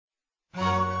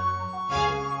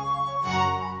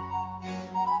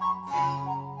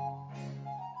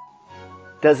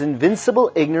Does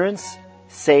invincible ignorance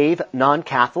save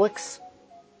non-Catholics?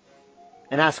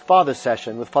 An Ask Father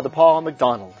session with Father Paul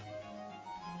MacDonald.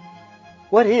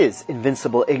 What is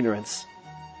invincible ignorance?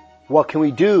 What can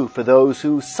we do for those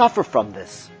who suffer from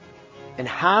this? And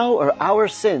how are our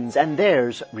sins and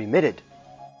theirs remitted?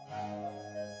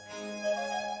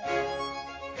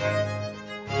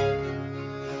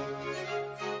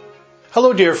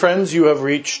 Hello, dear friends. You have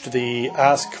reached the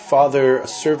Ask Father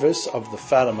service of the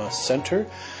Fatima Center.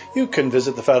 You can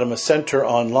visit the Fatima Center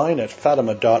online at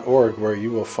fatima.org, where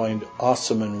you will find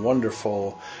awesome and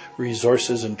wonderful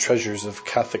resources and treasures of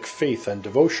Catholic faith and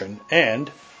devotion,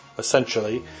 and,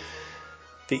 essentially,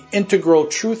 the integral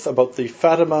truth about the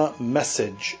Fatima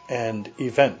message and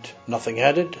event. Nothing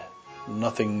added,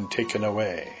 nothing taken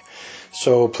away.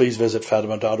 So please visit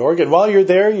fatima.org. And while you're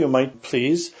there, you might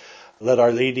please let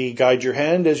Our Lady guide your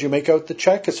hand as you make out the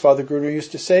check, as Father Gruner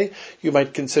used to say. You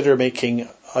might consider making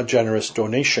a generous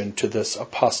donation to this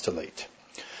apostolate,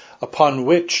 upon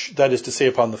which, that is to say,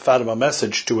 upon the Fatima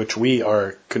message to which we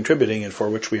are contributing and for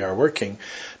which we are working,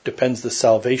 depends the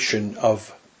salvation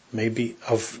of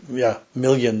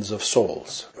millions of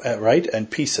souls, right?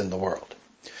 And peace in the world.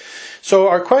 So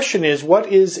our question is,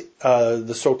 what is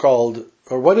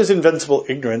what is invincible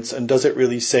ignorance, and does it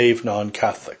really save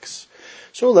non-Catholics?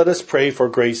 So let us pray for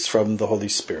grace from the Holy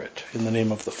Spirit. In the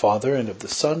name of the Father, and of the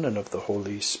Son, and of the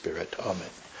Holy Spirit. Amen.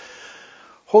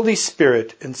 Holy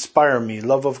Spirit, inspire me.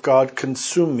 Love of God,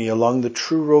 consume me. Along the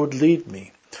true road lead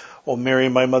me. O Mary,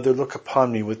 my mother, look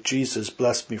upon me. With Jesus,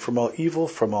 bless me. From all evil,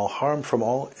 from all harm, from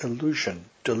all illusion,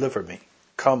 deliver me.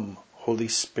 Come, Holy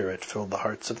Spirit, fill the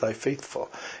hearts of thy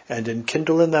faithful, and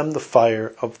enkindle in them the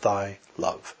fire of thy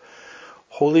love.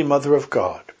 Holy Mother of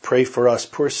God, pray for us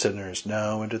poor sinners,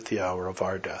 now and at the hour of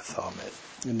our death. Amen.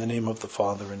 In the name of the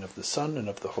Father, and of the Son, and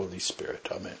of the Holy Spirit.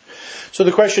 Amen. So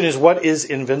the question is, what is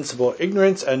invincible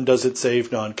ignorance, and does it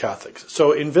save non-Catholics?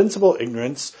 So invincible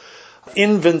ignorance,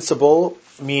 invincible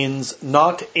means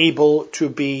not able to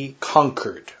be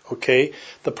conquered. Okay?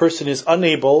 The person is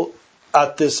unable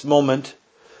at this moment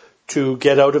to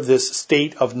get out of this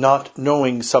state of not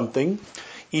knowing something,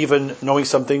 even knowing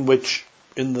something which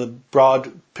in the broad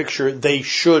picture they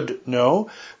should know,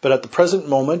 but at the present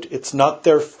moment it's not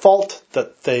their fault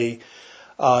that they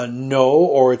know,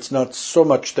 or it's not so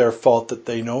much their fault that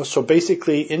they know. So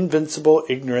basically, invincible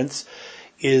ignorance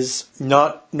is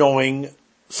not knowing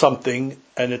something,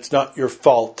 and it's not your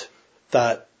fault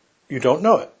that you don't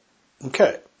know it.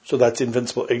 Okay, so that's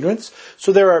invincible ignorance.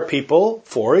 So there are people,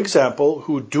 for example,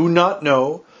 who do not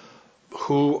know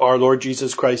who our Lord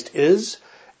Jesus Christ is.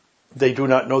 They do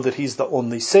not know that he's the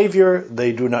only Savior.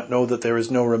 They do not know that there is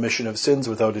no remission of sins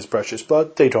without his precious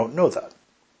blood. They don't know that.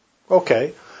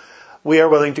 Okay, we are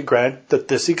willing to grant that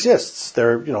this exists.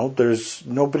 There's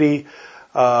nobody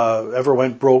ever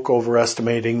went broke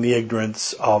overestimating the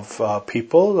ignorance of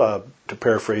people, to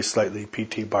paraphrase slightly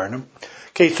P.T. Barnum.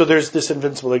 Okay, so there's this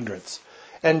invincible ignorance.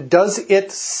 And does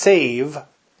it save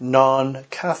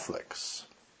non-Catholics?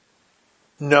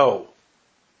 No.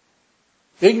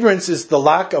 Ignorance is the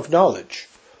lack of knowledge.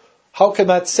 How can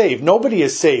that save? Nobody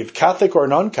is saved, Catholic or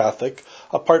non-Catholic,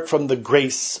 apart from the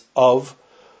grace of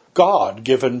God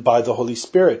given by the Holy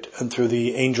Spirit and through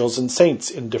the angels and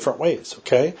saints in different ways,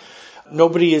 okay?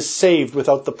 Nobody is saved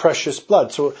without the precious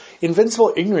blood. So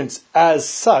invincible ignorance as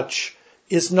such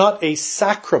is not a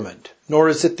sacrament, nor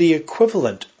is it the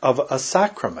equivalent of a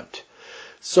sacrament.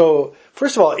 So,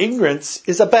 first of all, ignorance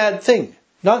is a bad thing.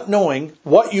 Not knowing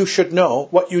what you should know,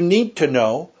 what you need to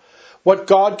know, what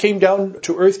God came down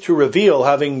to earth to reveal,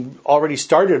 having already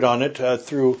started on it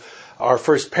through our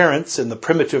first parents in the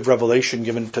primitive revelation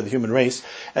given to the human race,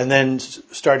 and then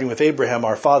starting with Abraham,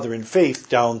 our father in faith,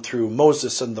 down through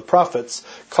Moses and the prophets,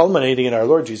 culminating in our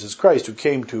Lord Jesus Christ,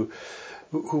 who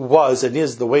was and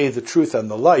is the way, the truth,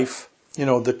 and the life.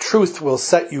 The truth will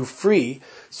set you free.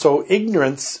 So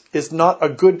ignorance is not a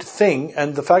good thing,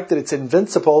 and the fact that it's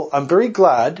invincible, I'm very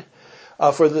glad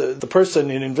for the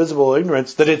person in invincible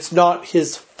ignorance that it's not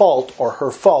his fault or her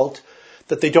fault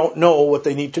that they don't know what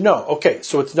they need to know. Okay,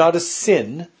 so it's not a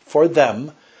sin for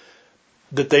them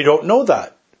that they don't know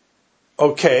that.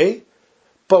 Okay,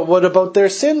 but what about their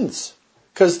sins?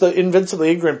 Because the invincibly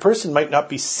ignorant person might not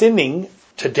be sinning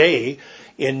today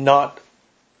in not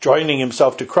joining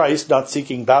himself to Christ, not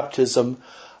seeking baptism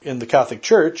in the Catholic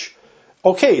Church.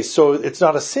 Okay, so it's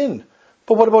not a sin.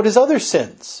 But what about his other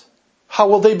sins? How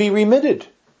will they be remitted?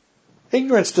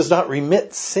 Ignorance does not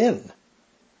remit sin.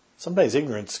 Sometimes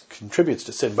ignorance contributes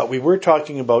to sin, but we were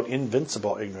talking about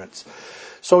invincible ignorance.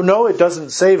 So no, it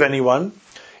doesn't save anyone.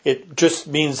 It just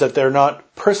means that they're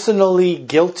not personally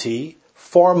guilty,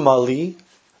 formally,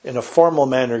 in a formal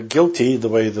manner guilty, the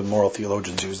way the moral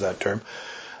theologians use that term.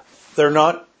 They're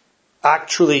not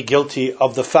actually guilty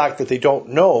of the fact that they don't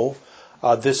know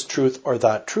this truth or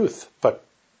that truth. But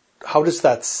how does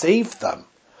that save them?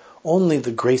 Only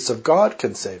the grace of God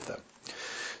can save them.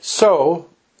 So,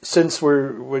 since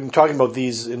when talking about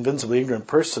these invincibly ignorant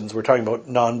persons, we're talking about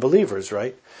non-believers,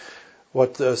 right?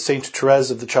 What Saint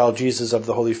Therese of the Child Jesus of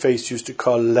the Holy Face used to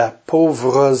call les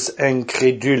pauvres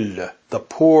incrédules, the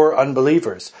poor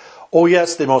unbelievers. Oh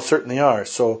yes, they most certainly are.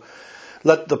 So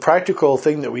let the practical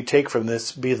thing that we take from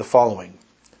this be the following.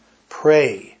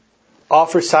 Pray.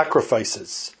 Offer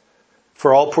sacrifices.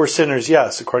 For all poor sinners,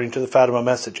 yes, according to the Fatima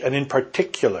message. And in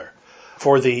particular,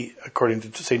 according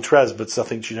to Saint Therese, but it's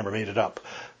nothing, she never made it up,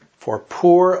 for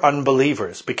poor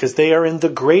unbelievers, because they are in the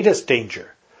greatest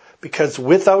danger. Because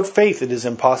without faith it is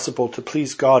impossible to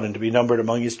please God and to be numbered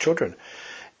among His children.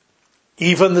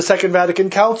 Even the Second Vatican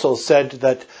Council said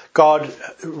that God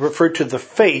referred to the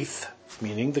faith,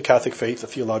 meaning the Catholic faith, the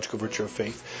theological virtue of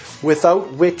faith,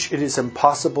 without which it is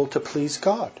impossible to please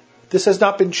God. This has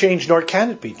not been changed, nor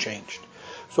can it be changed.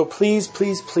 So please,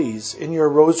 please, please, in your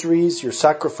rosaries, your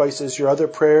sacrifices, your other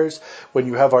prayers, when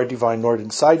you have our Divine Lord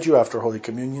inside you after Holy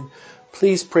Communion,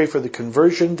 please pray for the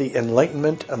conversion, the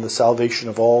enlightenment, and the salvation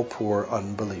of all poor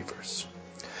unbelievers.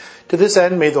 To this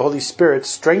end, may the Holy Spirit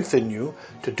strengthen you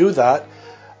to do that,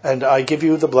 and I give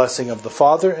you the blessing of the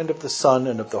Father, and of the Son,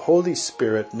 and of the Holy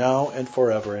Spirit, now and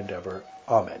forever and ever.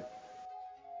 Amen.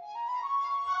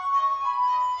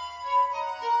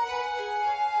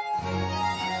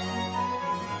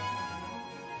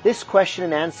 This question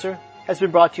and answer has been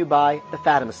brought to you by the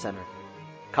Fatima Center.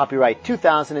 Copyright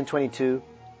 2022,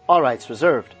 all rights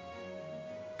reserved.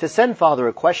 To send Father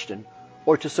a question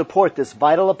or to support this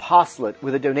vital apostolate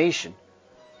with a donation,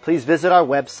 please visit our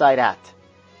website at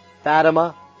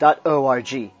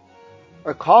fatima.org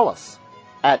or call us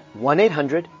at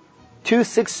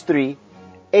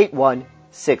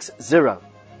 1-800-263-8160.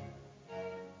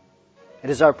 It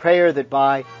is our prayer that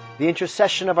by the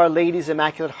intercession of Our Lady's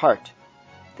Immaculate Heart,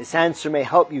 this answer may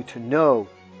help you to know,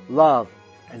 love,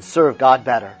 and serve God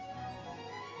better.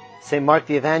 St. Mark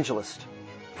the Evangelist,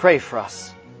 pray for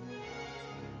us.